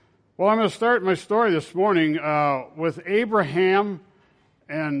Well, I'm going to start my story this morning with Abraham.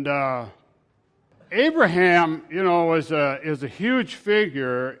 And Abraham, is a huge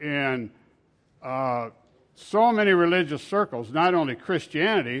figure in so many religious circles, not only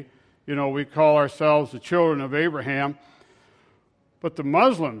Christianity. We call ourselves the children of Abraham. But the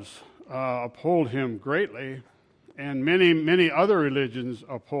Muslims uphold him greatly, and many, many other religions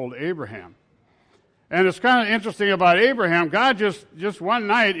uphold Abraham. And it's kind of interesting about Abraham. God just one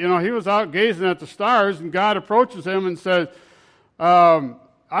night, he was out gazing at the stars, and God approaches him and says, I'm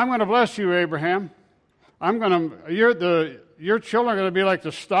going to bless you, Abraham. Your children are going to be like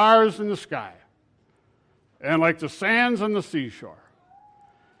the stars in the sky and like the sands on the seashore.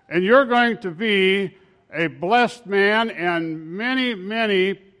 And you're going to be a blessed man, and many,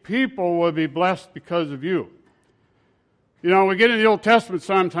 many people will be blessed because of you. We get in the Old Testament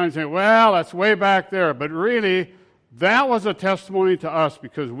sometimes and say, well, that's way back there. But really, that was a testimony to us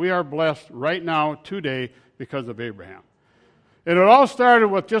because we are blessed right now, today, because of Abraham. And it all started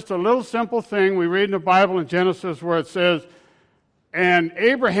with just a little simple thing we read in the Bible in Genesis where it says, and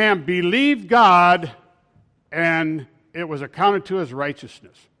Abraham believed God, and it was accounted to as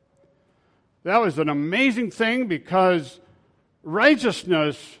righteousness. That was an amazing thing because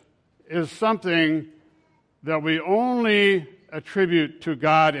righteousness is something that we only attribute to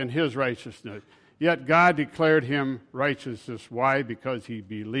God and His righteousness. Yet God declared him righteousness. Why? Because he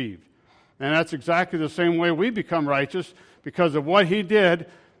believed. And that's exactly the same way we become righteous because of what he did,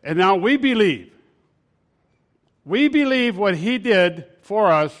 and now we believe. We believe what he did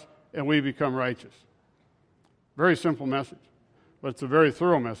for us, and we become righteous. Very simple message, but it's a very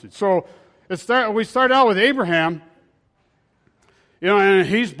thorough message. So we start out with Abraham, and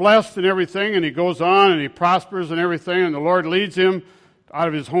he's blessed and everything, and he goes on and he prospers and everything, and the Lord leads him out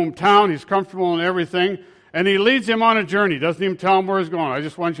of his hometown. He's comfortable and everything, and he leads him on a journey. Doesn't even tell him where he's going. I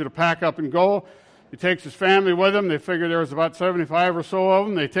just want you to pack up and go. He takes his family with him. They figure there was about 75 or so of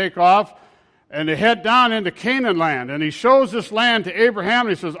them. They take off, and they head down into Canaan land, and he shows this land to Abraham,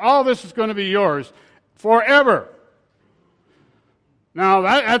 and he says, all this is going to be yours forever. Now,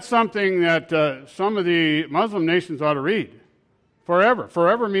 that's something that some of the Muslim nations ought to read. Forever.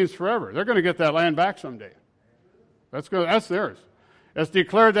 Forever means forever. They're going to get that land back someday. That's theirs. It's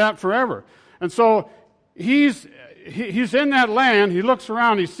declared that forever. And so he's in that land. He looks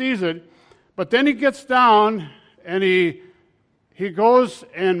around. He sees it. But then he gets down and he goes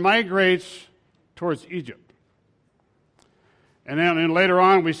and migrates towards Egypt. And then later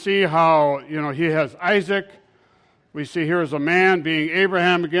on we see how, he has Isaac. We see here is a man, being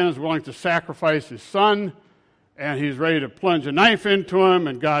Abraham again, is willing to sacrifice his son. And he's ready to plunge a knife into him,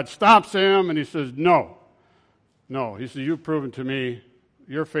 and God stops him, and he says, no. No. He says, you've proven to me,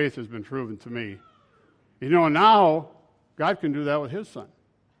 your faith has been proven to me. Now God can do that with his son.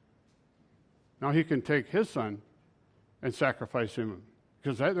 Now he can take his son and sacrifice him,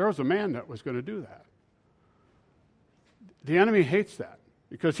 because there was a man that was going to do that. The enemy hates that,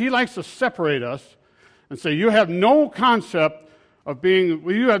 because he likes to separate us and say, you have no concept of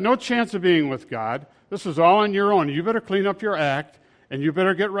you have no chance of being with God. This is all on your own. You better clean up your act, and you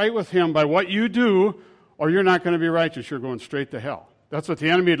better get right with him by what you do, or you're not going to be righteous. You're going straight to hell. That's what the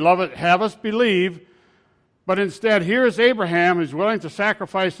enemy would have us believe. But instead, here is Abraham who's willing to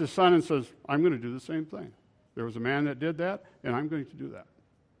sacrifice his son and says, I'm going to do the same thing. There was a man that did that, and I'm going to do that.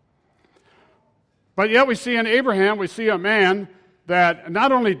 But yet we see in Abraham, we see a man that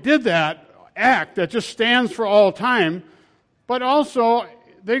not only did that act that just stands for all time, but also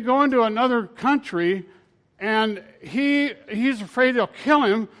they go into another country, and he's afraid they'll kill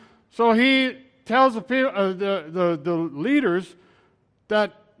him, so he tells the people, the leaders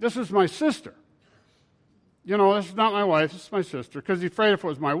that this is my sister. This is not my wife, this is my sister, because he's afraid if it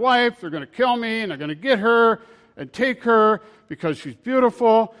was my wife, they're going to kill me, and they're going to get her and take her because she's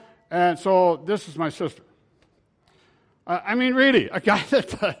beautiful, and so this is my sister. Really, a guy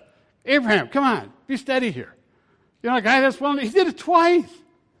that, Abraham, come on, be steady here. A guy that's willing, he did it twice.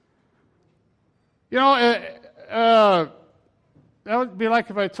 That would be like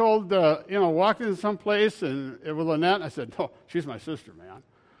if I told, walking in some place and it was Lynette, I said, no, she's my sister, man.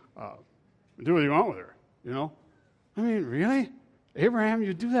 Do what you want with her, Really? Abraham,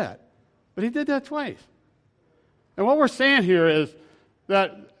 you do that. But he did that twice. And what we're saying here is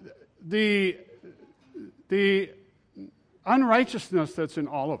that the unrighteousness that's in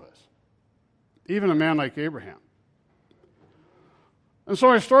all of us, even a man like Abraham. And so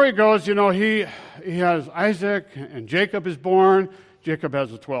our story goes, he has Isaac, and Jacob is born. Jacob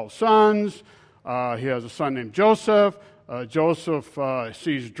has the 12 sons. He has a son named Joseph. Joseph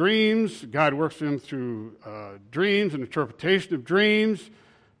sees dreams. God works with him through dreams and interpretation of dreams.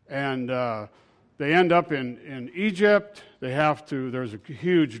 and they end up in Egypt. There's a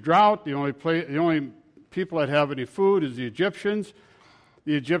huge drought. The only people that have any food is the Egyptians.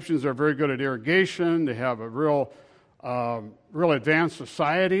 The Egyptians are very good at irrigation. They have a real advanced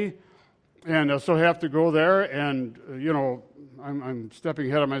society. And so they have to go there. And, I'm stepping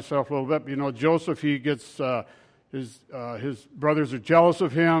ahead of myself a little bit. Joseph, he gets, his brothers are jealous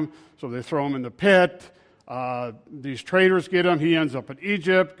of him, so they throw him in the pit. These traders get him. He ends up in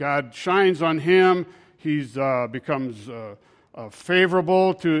Egypt. God shines on him. He becomes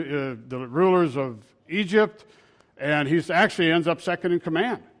favorable to the rulers of Egypt, and he actually ends up second in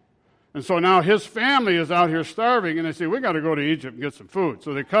command. And so now his family is out here starving, and they say, we got to go to Egypt and get some food.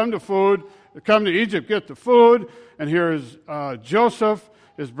 So they come to Egypt, get the food, and here's Joseph.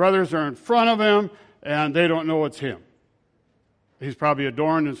 His brothers are in front of him, and they don't know it's him. He's probably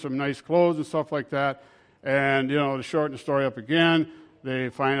adorned in some nice clothes and stuff like that. And, to shorten the story up again, they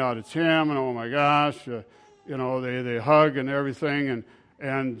find out it's him, and oh my gosh, they hug and everything.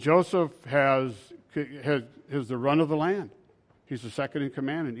 And Joseph has the run of the land. He's the second in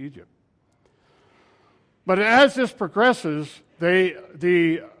command in Egypt. But as this progresses,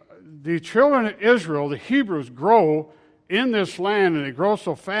 the children of Israel, the Hebrews, grow in this land, and they grow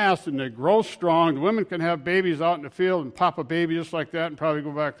so fast and they grow strong. The women can have babies out in the field and pop a baby just like that and probably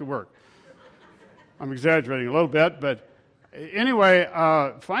go back to work. I'm exaggerating a little bit, but anyway,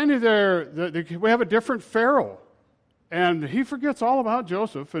 finally we have a different Pharaoh, and he forgets all about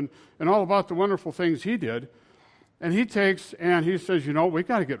Joseph and all about the wonderful things he did, and he takes and he says, we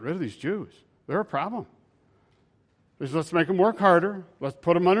got to get rid of these Jews. They're a problem. He says, let's make them work harder. Let's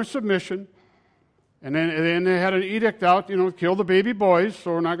put them under submission. And then they had an edict out, kill the baby boys,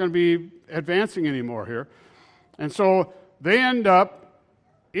 so we're not going to be advancing anymore here. And so they end up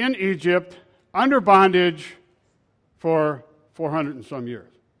in Egypt under bondage for 400 and some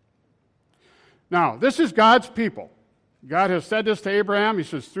years. Now, this is God's people. God has said this to Abraham. He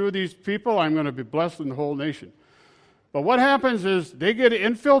says, through these people, I'm going to be blessed in the whole nation. But what happens is they get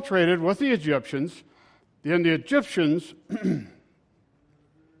infiltrated with the Egyptians. Then the Egyptians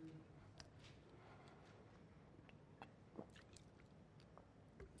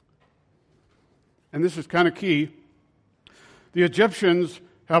and this is kind of key, the Egyptians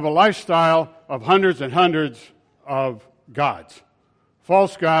have a lifestyle of hundreds and hundreds of gods,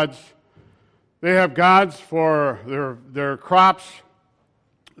 false gods. They have gods for their crops,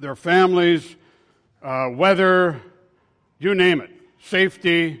 their families, weather, you name it,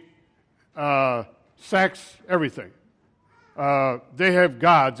 safety, sex, everything. They have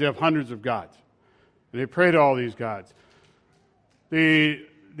gods. They have hundreds of gods. And they pray to all these gods. The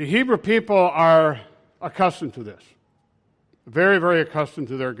Hebrew people are accustomed to this. Very, very accustomed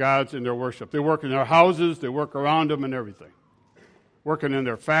to their gods and their worship. They work in their houses. They work around them and everything. Working in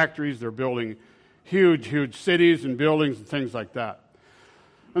their factories. They're building huge, huge cities and buildings and things like that.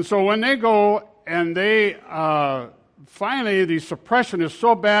 And so when they go and they finally, the suppression is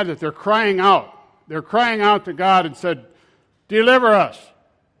so bad that they're crying out. They're crying out to God and said, deliver us.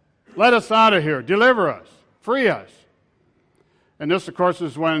 Let us out of here. Deliver us. Free us. And this, of course,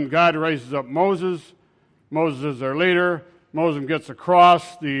 is when God raises up Moses. Moses is their leader. Moses gets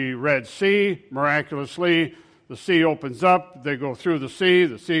across the Red Sea. Miraculously, the sea opens up. They go through the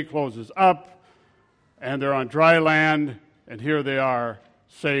sea closes up, and they're on dry land, and here they are,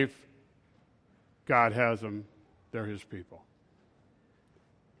 safe. God has them. They're his people.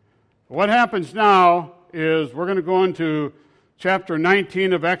 What happens now is we're going to go into chapter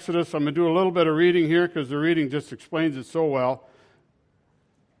 19 of Exodus. I'm going to do a little bit of reading here because the reading just explains it so well.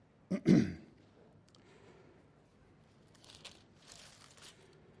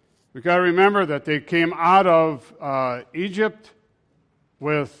 We've got to remember that they came out of Egypt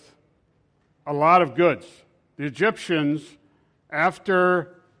with a lot of goods. The Egyptians,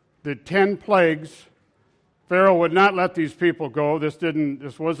 after the 10 plagues, Pharaoh would not let these people go.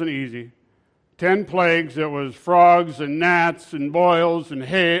 This wasn't easy. 10 plagues. It was frogs and gnats and boils and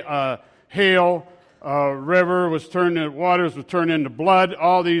hail. Waters was turned into blood.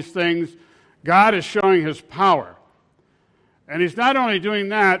 All these things. God is showing his power. And he's not only doing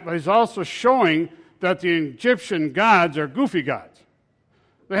that, but he's also showing that the Egyptian gods are goofy gods.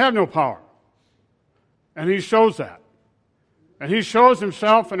 They have no power. And he shows that. And he shows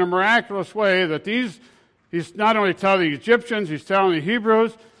himself in a miraculous way that he's not only telling the Egyptians, he's telling the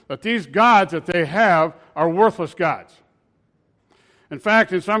Hebrews that these gods that they have are worthless gods. In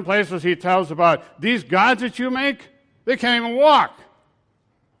fact, in some places he tells about these gods that you make, they can't even walk.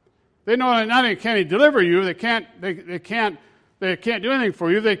 They not only can't he deliver you, they can't do anything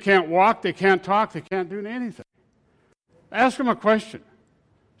for you. They can't walk, they can't talk, they can't do anything. Ask them a question.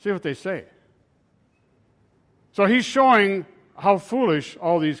 See what they say. So he's showing how foolish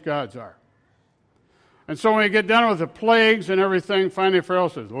all these gods are. And so when we get done with the plagues and everything, finally Pharaoh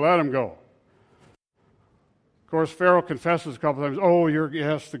says, let him go. Of course, Pharaoh confesses a couple times, oh, you're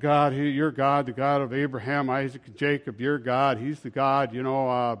the God of Abraham, Isaac, and Jacob, you're God. He's the God,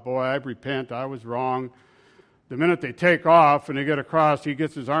 boy, I repent, I was wrong. The minute they take off and they get across, he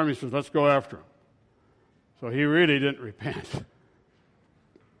gets his army and says, let's go after him. So he really didn't repent.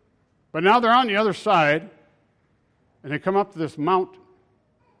 But now they're on the other side, and they come up to this mountain.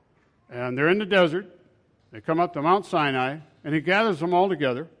 And they're in the desert. They come up to Mount Sinai, and he gathers them all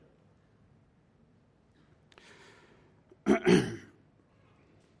together. And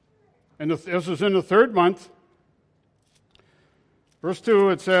this is in the 3rd month. Verse 2,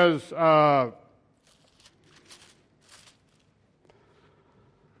 it says,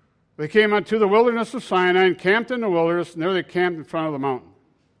 they came unto the wilderness of Sinai and camped in the wilderness, and there they camped in front of the mountain.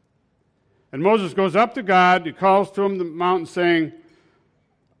 And Moses goes up to God, he calls to him the mountain, saying,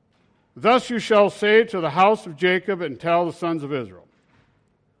 thus you shall say to the house of Jacob and tell the sons of Israel,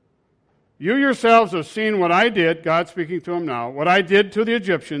 you yourselves have seen what I did, God speaking to him now, what I did to the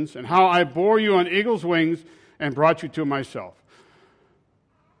Egyptians, and how I bore you on eagle's wings and brought you to myself.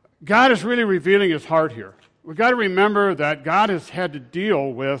 God is really revealing his heart here. We've got to remember that God has had to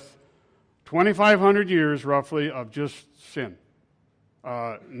deal with 2,500 years, roughly, of just sin.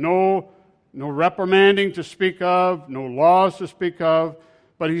 No reprimanding to speak of, no laws to speak of,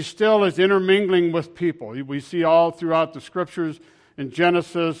 but he still is intermingling with people. We see all throughout the Scriptures in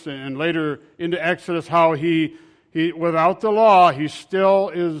Genesis and later into Exodus how he without the law, he still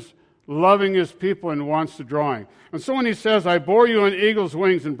is loving his people and wants to draw him. And so when he says, I bore you on eagle's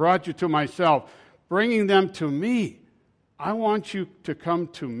wings and brought you to myself, bringing them to me, I want you to come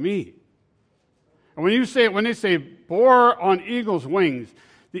to me. And when they say bore on eagle's wings,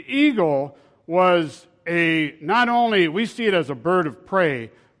 the eagle was not only, we see it as a bird of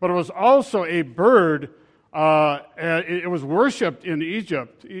prey, but it was also a bird, it was worshipped in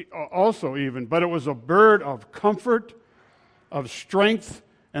Egypt also even, but it was a bird of comfort, of strength,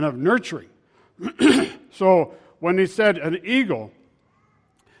 and of nurturing. So when he said an eagle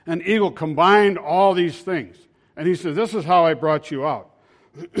combined all these things. And he says, this is how I brought you out.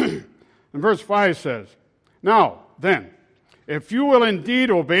 And verse 5 says, now then, if you will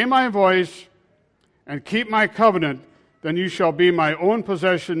indeed obey my voice and keep my covenant, then you shall be my own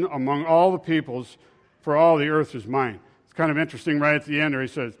possession among all the peoples, for all the earth is mine. It's kind of interesting right at the end there he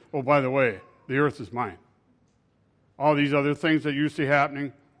says, oh, by the way, the earth is mine. All these other things that you see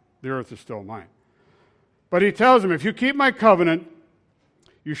happening, the earth is still mine. But he tells him, if you keep my covenant,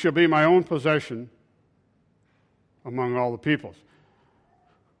 you shall be my own possession among all the peoples.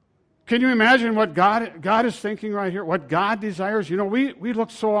 Can you imagine what God is thinking right here? What God desires? We look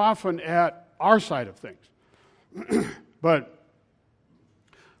so often at our side of things. But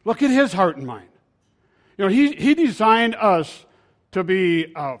look at his heart and mind. He designed us to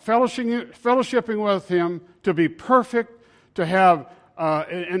be fellowshipping with him, to be perfect, to have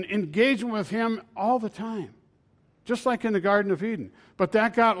an engagement with him all the time, just like in the Garden of Eden. But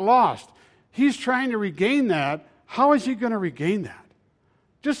that got lost. He's trying to regain that. How is he going to regain that?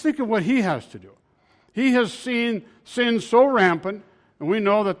 Just think of what he has to do. He has seen sin so rampant, and we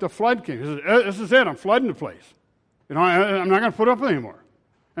know that the flood came. He says, this is it, I'm flooding the place. I'm not going to put up anymore.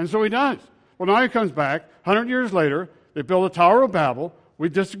 And so he does. Well, now he comes back, 100 years later, they build a Tower of Babel, we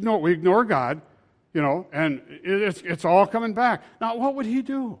ignore God, and it's all coming back. Now, what would he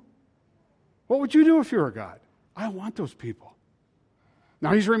do? What would you do if you were God? I want those people.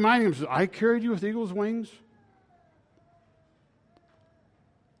 Now he's reminding them, I carried you with eagle's wings,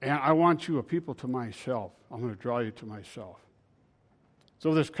 and I want you a people to myself. I'm going to draw you to myself.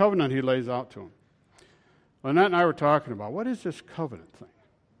 So this covenant he lays out to him. Lynette and I were talking about, what is this covenant thing?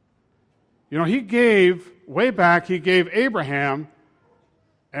 He gave Abraham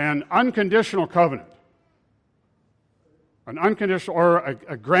an unconditional covenant. An unconditional, or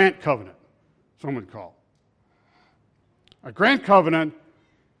a grant covenant, some would call. A grant covenant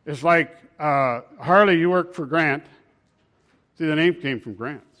is like, Harley, you work for Grant. See, the name came from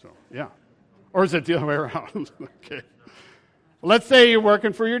Grant, so yeah. Or is it the other way around? Okay. Let's say you're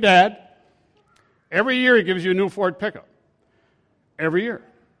working for your dad. Every year he gives you a new Ford pickup. Every year.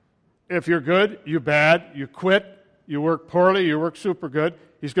 If you're good, you're bad, you quit, you work poorly, you work super good,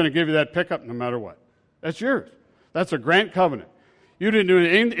 he's going to give you that pickup no matter what. That's yours. That's a grant covenant. You didn't do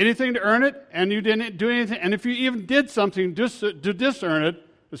anything to earn it, and you didn't do anything. And if you even did something to disearn it,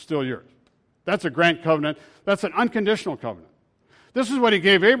 it's still yours. That's a grant covenant. That's an unconditional covenant. This is what he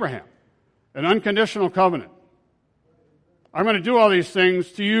gave Abraham, an unconditional covenant. I'm going to do all these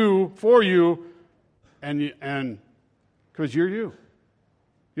things to you, for you, and because you're you.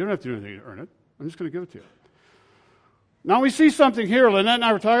 You don't have to do anything to earn it. I'm just going to give it to you. Now we see something here. Lynette and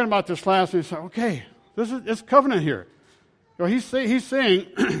I were talking about this last, and we said, okay, it's covenant here. You know, he's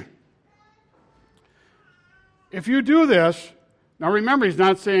saying, if you do this, now remember, he's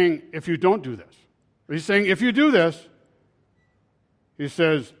not saying if you don't do this. He's saying if you do this, he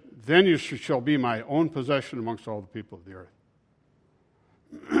says, then you shall be my own possession amongst all the people of the earth.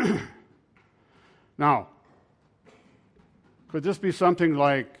 Now, could this be something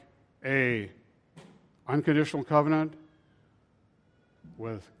like a unconditional covenant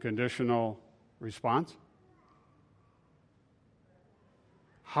with conditional response?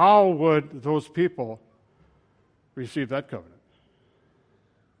 How would those people receive that covenant?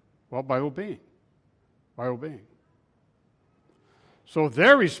 Well, by obeying. By obeying. So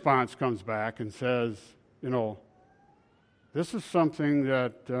their response comes back and says, you know, this is something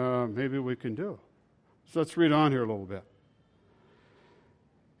that maybe we can do. So let's read on here a little bit.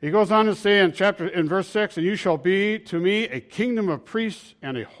 He goes on to say in verse 6, and you shall be to me a kingdom of priests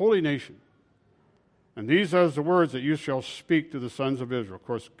and a holy nation. And these are the words that you shall speak to the sons of Israel. Of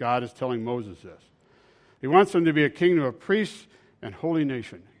course, God is telling Moses this. He wants them to be a kingdom of priests and holy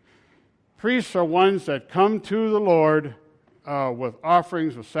nation. Priests are ones that come to the Lord with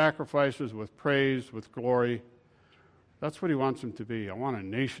offerings, with sacrifices, with praise, with glory. That's what he wants them to be. I want a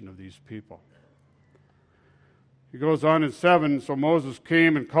nation of these people. He goes on in 7, so Moses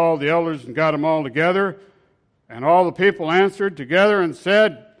came and called the elders and got them all together, and all the people answered together and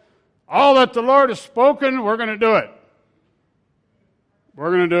said, all that the Lord has spoken, we're going to do it. We're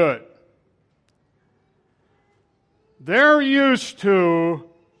going to do it. They're used to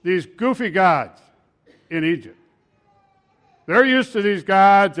these goofy gods in Egypt. They're used to these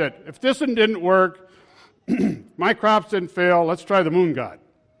gods that if this one didn't work, my crops didn't fail, let's try the moon god.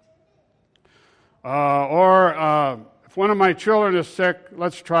 Or if one of my children is sick,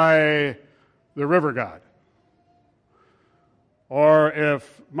 let's try the river god. Or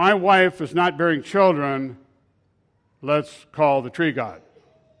if my wife is not bearing children, let's call the tree god.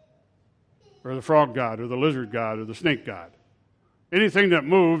 Or the frog god, or the lizard god, or the snake god. Anything that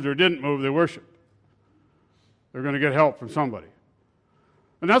moved or didn't move, they worshiped. They're going to get help from somebody.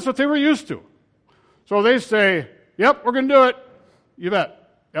 And that's what they were used to. So they say, yep, we're going to do it. You bet.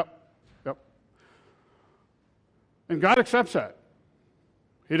 Yep. And God accepts that.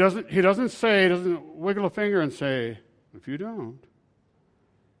 He doesn't wiggle a finger and say, if you don't.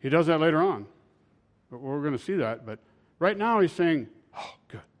 He does that later on. But we're going to see that. But right now he's saying, oh,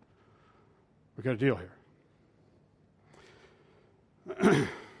 good. We've got a deal here.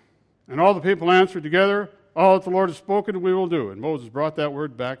 And all the people answered together, all that the Lord has spoken, we will do. And Moses brought that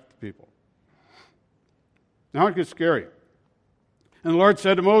word back to the people. Now it gets scary. And the Lord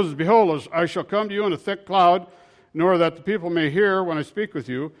said to Moses, behold, I shall come to you in a thick cloud, in order that the people may hear when I speak with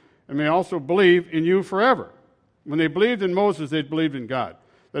you, and may also believe in you forever. When they believed in Moses, they believed in God.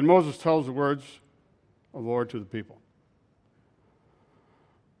 Then Moses tells the words of the Lord to the people.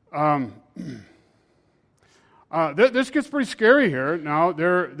 This gets pretty scary here. Now,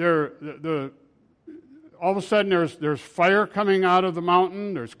 all of a sudden there's fire coming out of the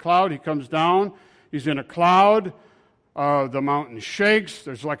mountain. There's cloud. He comes down. He's in a cloud. The mountain shakes.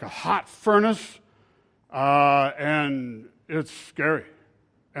 There's like a hot furnace. And it's scary.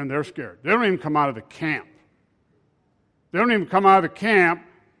 And they're scared. They don't even come out of the camp. They don't even come out of the camp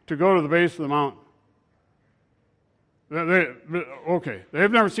to go to the base of the mountain.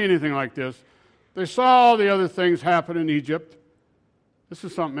 They've never seen anything like this. They saw all the other things happen in Egypt. This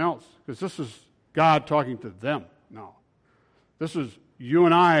is something else, because this is God talking to them now. This is, you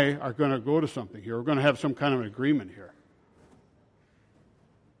and I are going to go to something here. We're going to have some kind of an agreement here.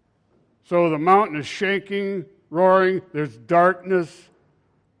 So the mountain is shaking, roaring. There's darkness.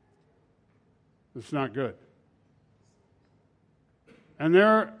 It's not good. And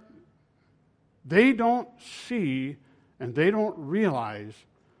they don't see and they don't realize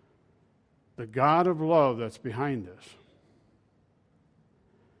the God of love that's behind this.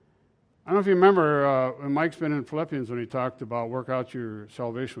 I don't know if you remember when Mike's been in Philippians when he talked about work out your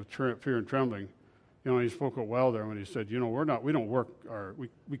salvation with fear and trembling. You know, he spoke it well there when he said, you know,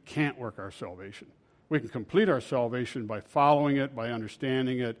 we can't work our salvation. We can complete our salvation by following it, by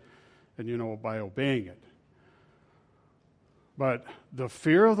understanding it, and, you know, by obeying it. But the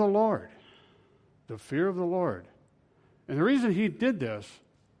fear of the Lord, and the reason he did this,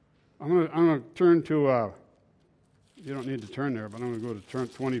 I'm going to turn to, you don't need to turn there, but I'm going to go to turn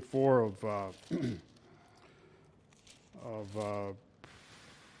 24 of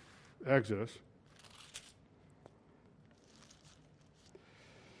Exodus.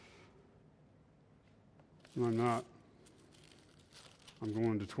 No, I'm not. I'm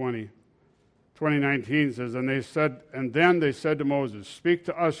going to 20. 20:19 says, and then they said to Moses, speak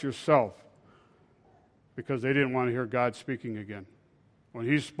to us yourself, because they didn't want to hear God speaking again. When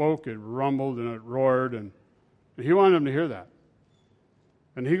he spoke, it rumbled and it roared, and he wanted them to hear that.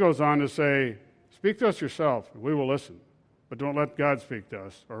 And he goes on to say, speak to us yourself, and we will listen, but don't let God speak to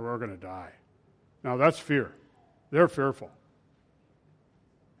us, or we're going to die. Now that's fear. They're fearful.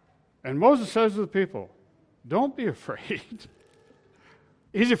 And Moses says to the people, don't be afraid.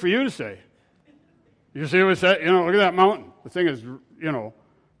 Easy for you to say. You see what he said? Look at that mountain. The thing is,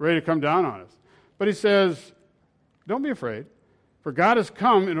 ready to come down on us. But he says, don't be afraid, for God has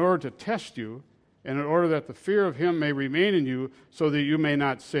come in order to test you, and in order that the fear of him may remain in you, so that you may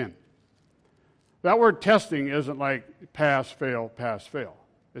not sin. That word testing isn't like pass, fail, pass, fail.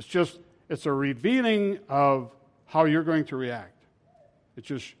 It's a revealing of how you're going to react. It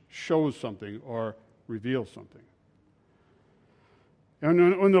just shows something or reveals something.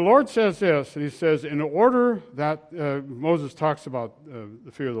 And when the Lord says this, and he says, in order that, Moses talks about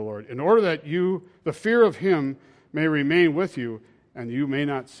the fear of the Lord, in order that the fear of him may remain with you, and you may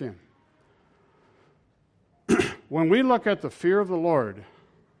not sin. When we look at the fear of the Lord,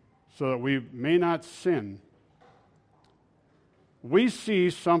 so that we may not sin, we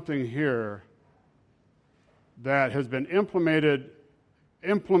see something here that has been implemented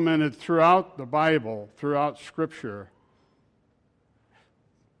throughout the Bible, throughout Scripture.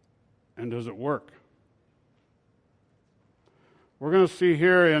 And does it work? We're going to see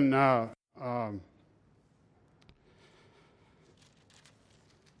here in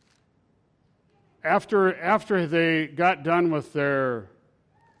after they got done with their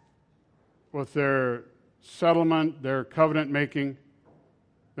settlement, their covenant making,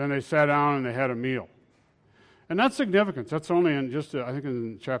 then they sat down and they had a meal. And that's significant. That's only in I think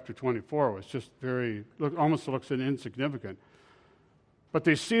in chapter 24. It's just almost looks insignificant. But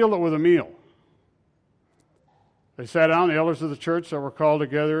they sealed it with a meal. They sat down, the elders of the church that were called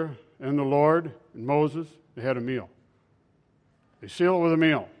together, and the Lord, and Moses, they had a meal. They seal it with a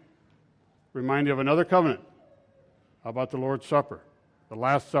meal. Remind you of another covenant. How about the Lord's Supper, the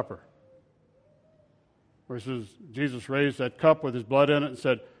Last Supper? Where it says Jesus raised that cup with his blood in it and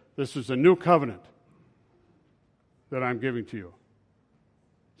said, this is a new covenant that I'm giving to you.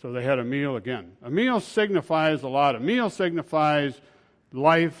 So they had a meal again. A meal signifies a lot. A meal signifies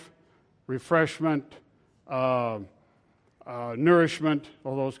life, refreshment, nourishment,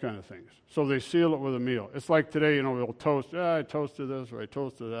 all those kind of things. So they seal it with a meal. It's like today, we'll toast, I toasted this or I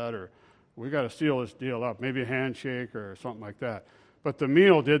toasted that, or we got to seal this deal up, maybe a handshake or something like that. But the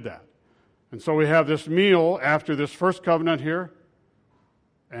meal did that. And so we have this meal after this first covenant here,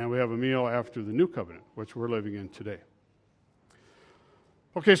 and we have a meal after the new covenant, which we're living in today.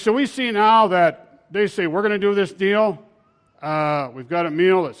 Okay, so we see now that they say, we're going to do this deal. We've got a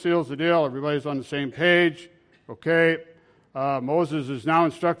meal that seals the deal. Everybody's on the same page. Okay. Moses is now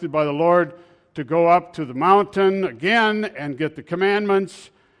instructed by the Lord to go up to the mountain again and get the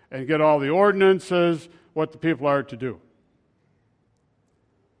commandments and get all the ordinances, what the people are to do.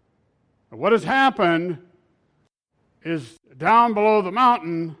 And what has happened is down below the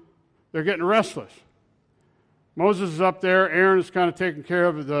mountain, they're getting restless. Moses is up there. Aaron is kind of taking care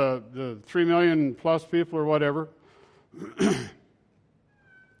of the 3 million plus people or whatever.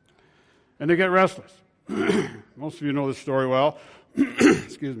 And they get restless. Most of you know this story well.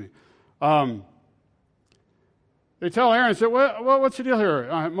 Excuse me. They tell Aaron, say, what's the deal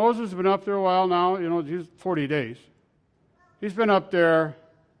here? Moses has been up there a while now. He's 40 days. He's been up there.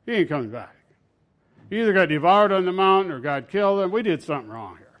 He ain't coming back. He either got devoured on the mountain or God killed him. We did something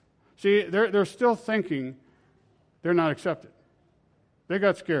wrong here. See, they're still thinking they're not accepted. They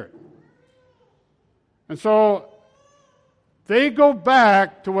got scared. And so they go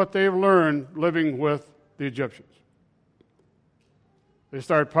back to what they've learned living with the Egyptians. They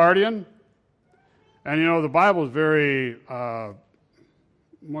start partying. And the Bible is very,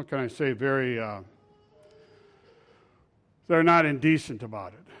 what can I say, very, they're not indecent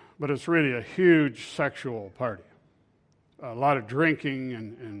about it. But it's really a huge sexual party. A lot of drinking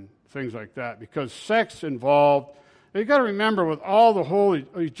and things like that. Because sex involved, you got to remember with all the whole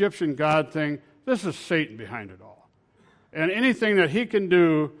Egyptian God thing, this is Satan behind it all. And anything that he can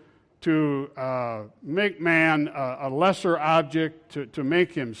do to make man a lesser object, to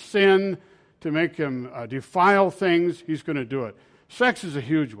make him sin, to make him defile things, he's going to do it. Sex is a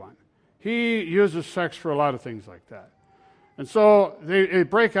huge one. He uses sex for a lot of things like that. And so they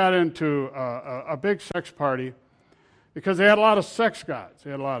break out into a big sex party because they had a lot of sex gods. They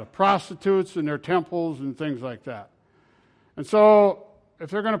had a lot of prostitutes in their temples and things like that. And so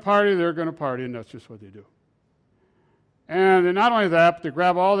if they're going to party, and that's just what they do. And not only that, but they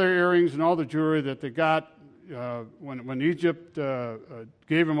grab all their earrings and all the jewelry that they got when Egypt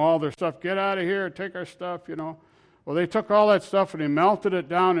gave them all their stuff. Get out of here, take our stuff, Well, they took all that stuff and they melted it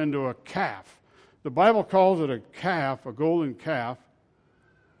down into a calf. The Bible calls it a calf, a golden calf.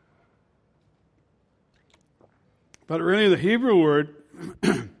 But really the Hebrew word,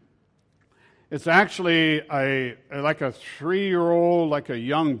 it's actually like a 3-year-old, like a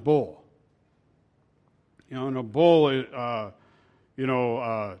young bull. And a bull,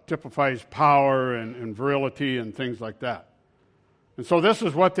 typifies power and virility and things like that. And so this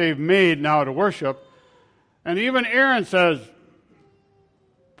is what they've made now to worship. And even Aaron says,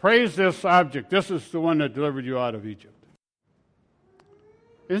 praise this object. This is the one that delivered you out of Egypt.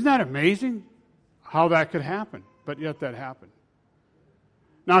 Isn't that amazing how that could happen? But yet that happened.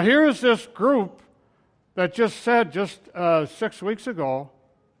 Now here is this group that just said 6 weeks ago,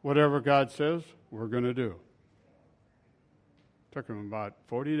 whatever God says, we're going to do. Took them about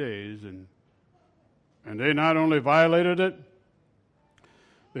 40 days, and they not only violated it,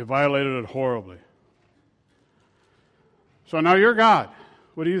 they violated it horribly. So now you're God.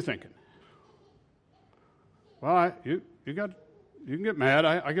 What are you thinking? Well, you can get mad.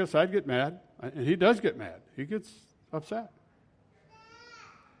 I guess I'd get mad. And he does get mad. He gets upset.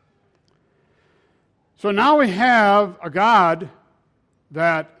 So now we have a God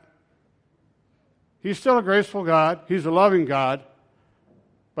that he's still a graceful God. He's a loving God.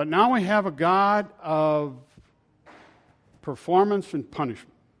 But now we have a God of performance and punishment.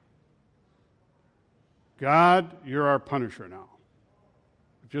 God, you're our punisher now.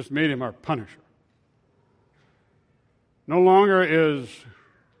 We've just made him our punisher. No longer is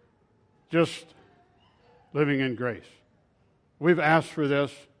just living in grace. We've asked for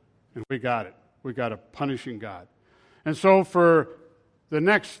this, and we got it. We got a punishing God. And so for the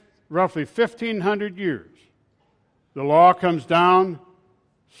next roughly 1,500 years, the law comes down,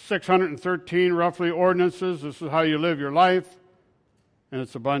 613 roughly ordinances. This is how you live your life. And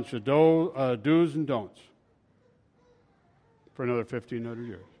it's a bunch of do's and don'ts for another 1,500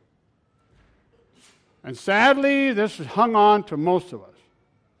 years. And sadly, this is hung on to most of us.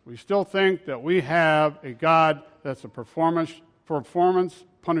 We still think that we have a God that's a performance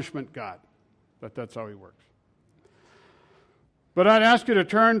punishment God. That's how he works. But I'd ask you to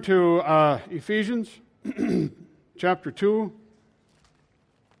turn to Ephesians chapter 2.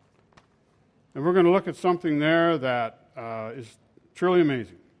 And we're going to look at something there that is truly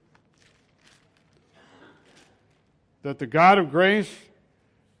amazing. That the God of grace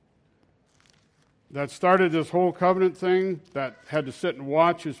that started this whole covenant thing, that had to sit and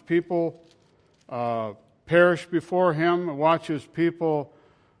watch his people perish before him, watch his people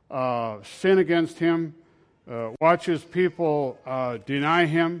sin against him, watch his people deny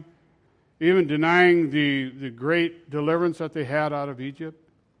him, even denying the great deliverance that they had out of Egypt.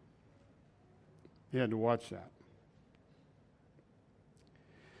 He had to watch that.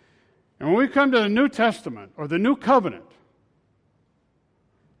 And when we come to the New Testament, or the New Covenant,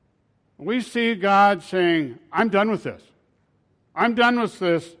 we see God saying, I'm done with this. I'm done with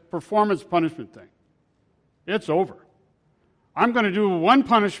this performance punishment thing. It's over. I'm going to do one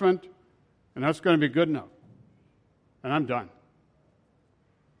punishment, and that's going to be good enough. And I'm done.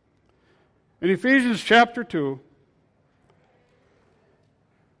 In Ephesians chapter 2,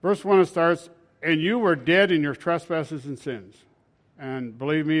 verse 1, it starts, and you were dead in your trespasses and sins. And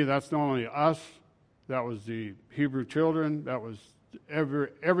believe me, that's not only us, that was the Hebrew children, that was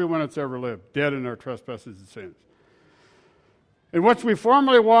everyone that's ever lived, dead in our trespasses and sins. In which we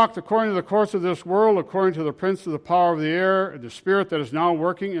formerly walked according to the course of this world, according to the prince of the power of the air, the spirit that is now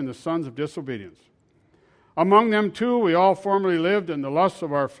working in the sons of disobedience. Among them, too, we all formerly lived in the lusts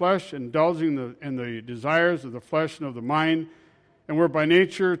of our flesh, indulging in the desires of the flesh and of the mind, and were by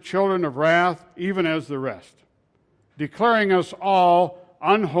nature children of wrath, even as the rest, declaring us all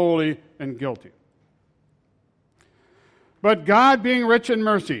unholy and guilty. But God, being rich in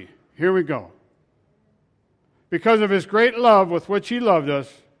mercy, here we go, because of his great love with which he loved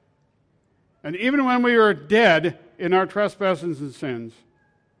us, and even when we were dead in our trespasses and sins,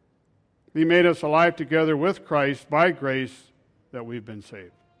 he made us alive together with Christ by grace that we've been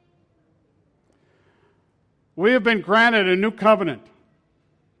saved. We have been granted a new covenant.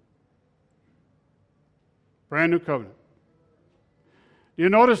 Brand new covenant. You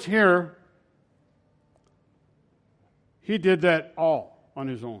notice here, he did that all on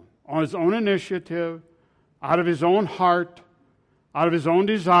his own initiative, out of his own heart, out of his own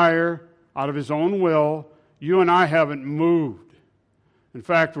desire, out of his own will. You and I haven't moved. In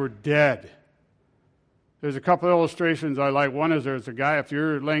fact, we're dead. There's a couple of illustrations I like. One is there's a guy, if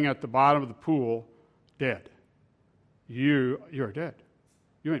you're laying at the bottom of the pool, dead. you're dead.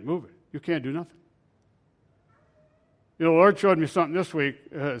 You ain't moving. You can't do nothing. The Lord showed me something this week.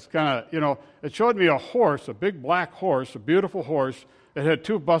 It's kind of, it showed me a horse, a big black horse, a beautiful horse that had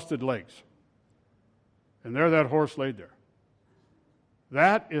 2 busted legs. And there that horse laid there.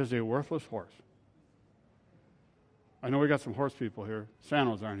 That is a worthless horse. I know we got some horse people here.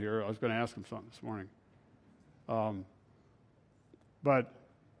 Sanos aren't here. I was going to ask them something this morning. But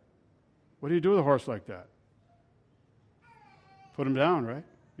what do you do with a horse like that? Put him down, right?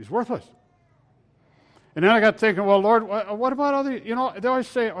 He's worthless. And then I got thinking, well, Lord, what about other, they always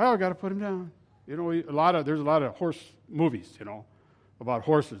say, well, I got to put him down. There's a lot of horse movies, about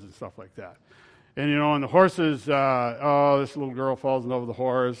horses and stuff like that. And, and the horses, this little girl falls in love with the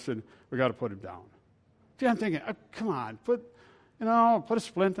horse, and we got to put him down. See, I'm thinking, come on, put a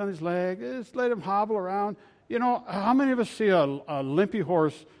splint on his leg, just let him hobble around. How many of us see a limpy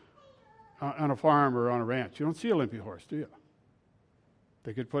horse on a farm or on a ranch? You don't see a limpy horse, do you?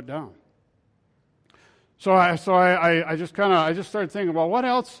 They get put down. So I just started thinking, well, what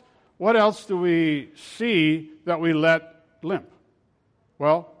else do we see that we let limp?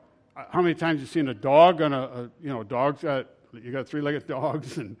 Well, how many times have you seen a dog on dogs you got 3-legged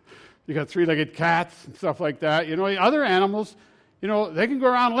dogs and you got 3-legged cats and stuff like that. Other animals, they can go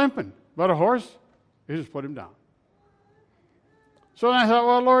around limping, but a horse, you just put him down. So then I thought,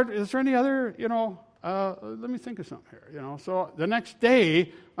 well, Lord, is there any other, let me think of something here, So the next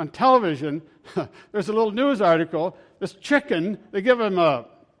day on television, there's a little news article. This chicken, they give him a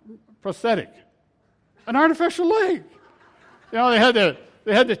prosthetic, an artificial leg. They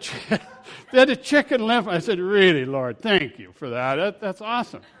had the chicken limp. I said, really, Lord, thank you for that. That's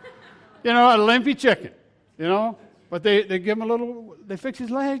awesome. A limpy chicken, But they give him they fix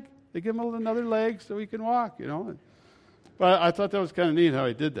his leg. They give him another leg so he can walk, But I thought that was kind of neat how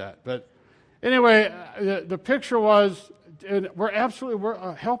he did that. But anyway, the picture was, we're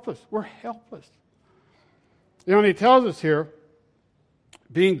helpless. We're helpless. And he tells us here,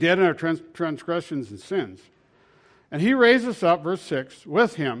 being dead in our transgressions and sins. And he raised us up, verse 6,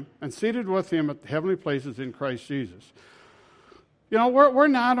 with him, and seated with him at the heavenly places in Christ Jesus. We're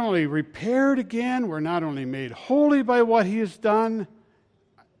not only repaired again, we're not only made holy by what he has done,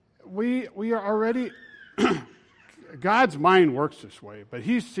 we are already... God's mind works this way, but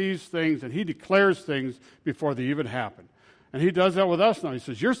he sees things and he declares things before they even happen. And he does that with us now. He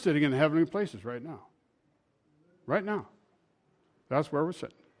says, you're sitting in the heavenly places right now. Right now. That's where we're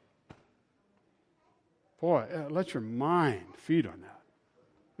sitting. Boy, let your mind feed on that.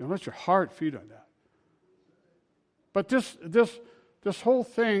 Let your heart feed on that. But this whole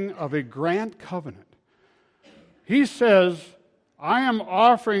thing of a grand covenant, he says, I am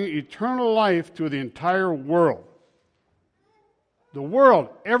offering eternal life to the entire world. The world,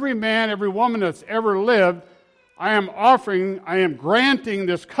 every man, every woman that's ever lived, I am granting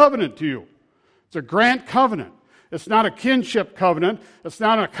this covenant to you. It's a grant covenant. It's not a kinship covenant. It's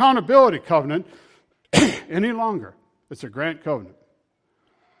not an accountability covenant any longer. It's a grant covenant.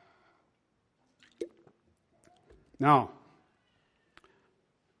 Now,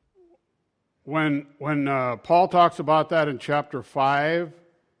 when Paul talks about that in chapter 5,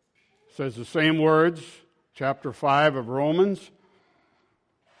 says the same words, chapter 5 of Romans.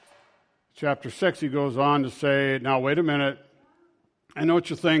 Chapter 6, he goes on to say, now wait a minute, I know what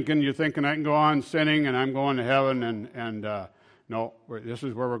you're thinking. You're thinking I can go on sinning and I'm going to heaven, and no, this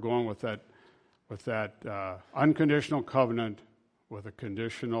is where we're going with that unconditional covenant with a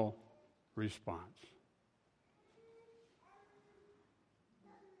conditional response.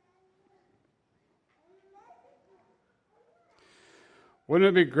 Wouldn't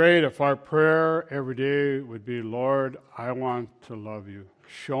it be great if our prayer every day would be, Lord, I want to love you.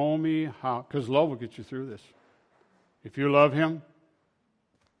 Show me how, because love will get you through this. If you love him,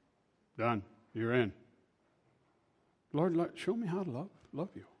 done. You're in. Lord, show me how to love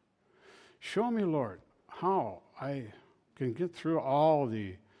you. Show me, Lord, how I can get through all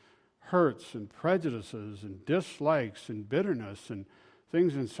the hurts and prejudices and dislikes and bitterness and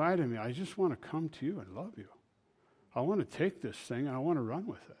things inside of me. I just want to come to you and love you. I want to take this thing and I want to run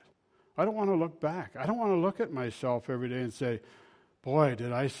with it. I don't want to look back. I don't want to look at myself every day and say, boy,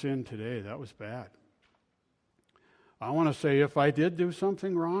 did I sin today? That was bad. I want to say, if I did do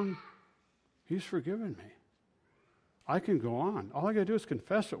something wrong, he's forgiven me. I can go on. All I got to do is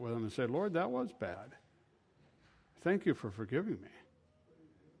confess it with him and say, Lord, that was bad. Thank you for forgiving me.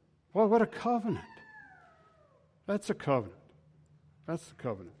 Boy, what a covenant. That's a covenant. That's the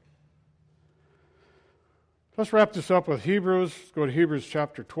covenant. Let's wrap this up with Hebrews. Let's go to Hebrews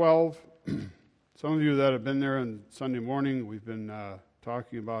chapter 12. Some of you that have been there on Sunday morning, we've been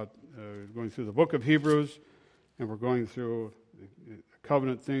talking about going through the book of Hebrews. and we're going through the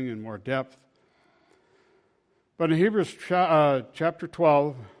covenant thing in more depth. But in Hebrews chapter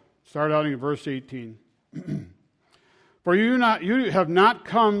 12, start out in verse 18. For you have not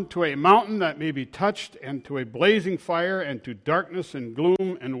come to a mountain that may be touched, and to a blazing fire, and to darkness and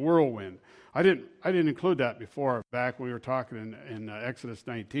gloom and whirlwind. I didn't include that before, back when we were talking in Exodus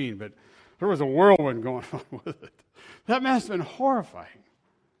 19, but there was a whirlwind going on with it. That must have been horrifying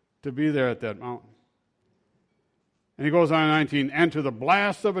to be there at that mountain. And he goes on in 19, and to the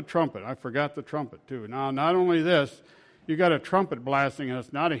blast of a trumpet. I forgot the trumpet too. Now, not only this, you got a trumpet blasting, and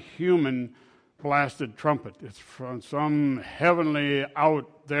it's not a human blasted trumpet. It's from some heavenly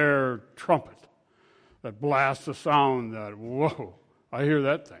out there trumpet that blasts a sound that, whoa, I hear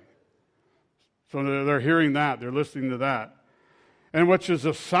that thing. So they're hearing that, they're listening to that. And which is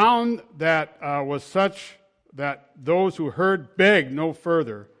a sound that was such that those who heard begged no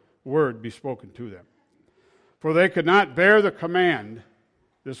further word be spoken to them. For they could not bear the command.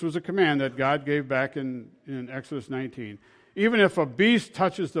 This was a command that God gave back in Exodus 19. Even if a beast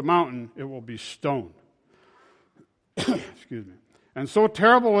touches the mountain, it will be stoned. Excuse me. And so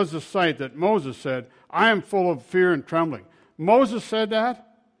terrible was the sight that Moses said, I am full of fear and trembling. Moses said that.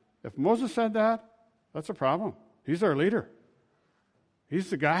 If Moses said that, that's a problem. He's our leader.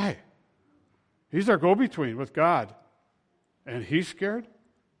 He's the guy. He's our go-between with God. And he's scared.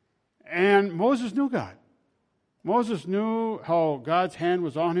 And Moses knew God. Moses knew how God's hand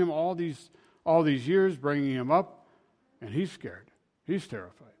was on him all these years, bringing him up. And he's scared. He's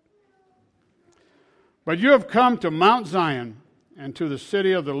terrified. But you have come to Mount Zion and to the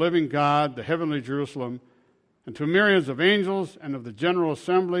city of the living God, the heavenly Jerusalem, and to myriads of angels and of the general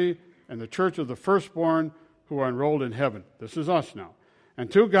assembly and the church of the firstborn who are enrolled in heaven. This is us now. And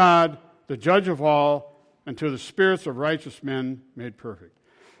to God, the judge of all, and to the spirits of righteous men made perfect.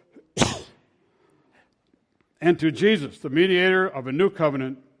 And to Jesus, the mediator of a new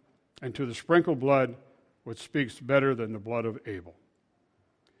covenant, and to the sprinkled blood, which speaks better than the blood of Abel.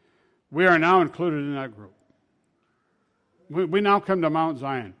 We are now included in that group. We now come to Mount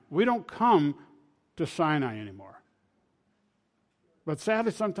Zion. We don't come to Sinai anymore. But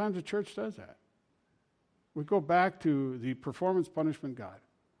sadly, sometimes the church does that. We go back to the performance punishment God.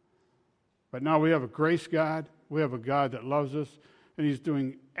 But now we have a grace God. We have a God that loves us, and he's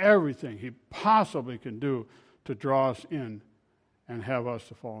doing everything he possibly can do to draw us in and have us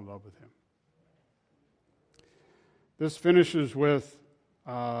to fall in love with him. This finishes with,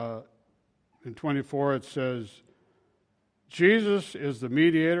 in 24 it says, Jesus is the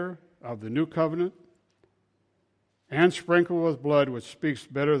mediator of the new covenant and sprinkled with blood which speaks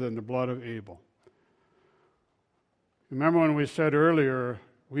better than the blood of Abel. Remember when we said earlier,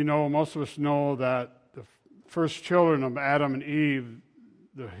 most of us know that the first children of Adam and Eve,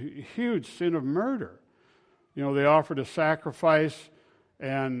 the huge sin of murder. They offered a sacrifice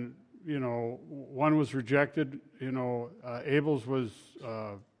and one was rejected. Abel's was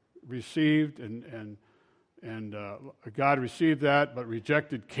received, and God received that, but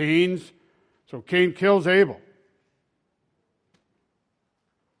rejected Cain's. So Cain kills Abel.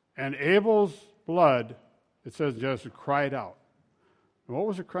 And Abel's blood, it says Genesis, cried out. And what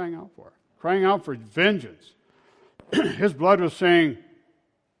was it crying out for? Crying out for vengeance. His blood was saying,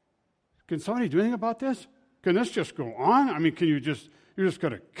 can somebody do anything about this? Can this just go on? I mean, you're just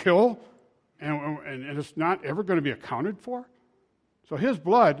going to kill and it's not ever going to be accounted for? So his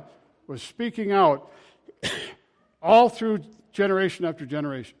blood was speaking out all through generation after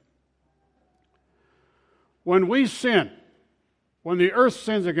generation. When we sin, when the earth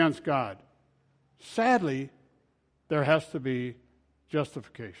sins against God, sadly, there has to be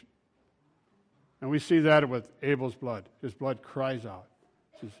justification. And we see that with Abel's blood. His blood cries out.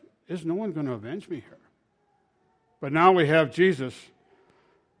 He says, is no one going to avenge me here? But now we have Jesus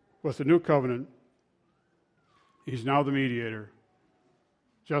with the new covenant. He's now the mediator.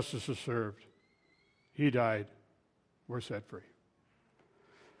 Justice is served. He died. We're set free.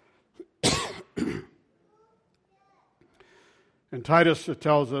 In Titus, it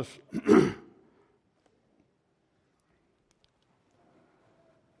tells us,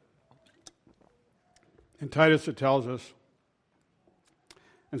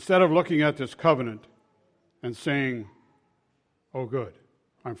 instead of looking at this covenant and saying, oh good,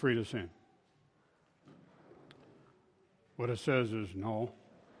 I'm free to sin. What it says is, no,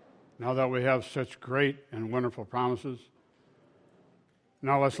 now that we have such great and wonderful promises,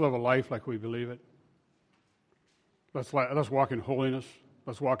 now let's live a life like we believe it. Let's walk in holiness.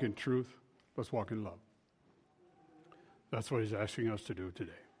 Let's walk in truth. Let's walk in love. That's what he's asking us to do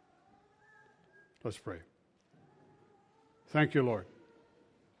today. Let's pray. Thank you, Lord,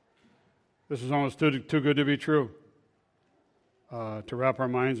 This is almost too good to be true. To wrap our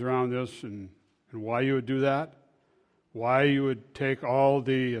minds around this and why you would do that, why you would take all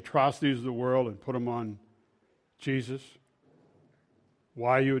the atrocities of the world and put them on Jesus,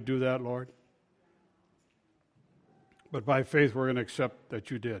 why you would do that, Lord. But by faith, we're going to accept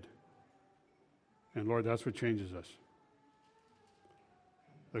that you did. And Lord, that's what changes us.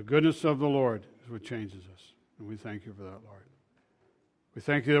 The goodness of the Lord is what changes us. And we thank you for that, Lord. We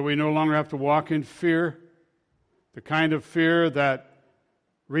thank you that we no longer have to walk in fear, the kind of fear that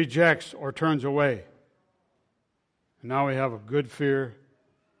rejects or turns away. And now we have a good fear,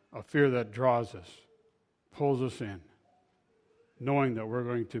 a fear that draws us, pulls us in, knowing that we're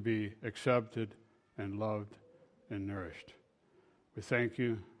going to be accepted and loved and nourished. We thank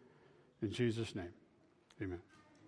you in Jesus' name. Amen.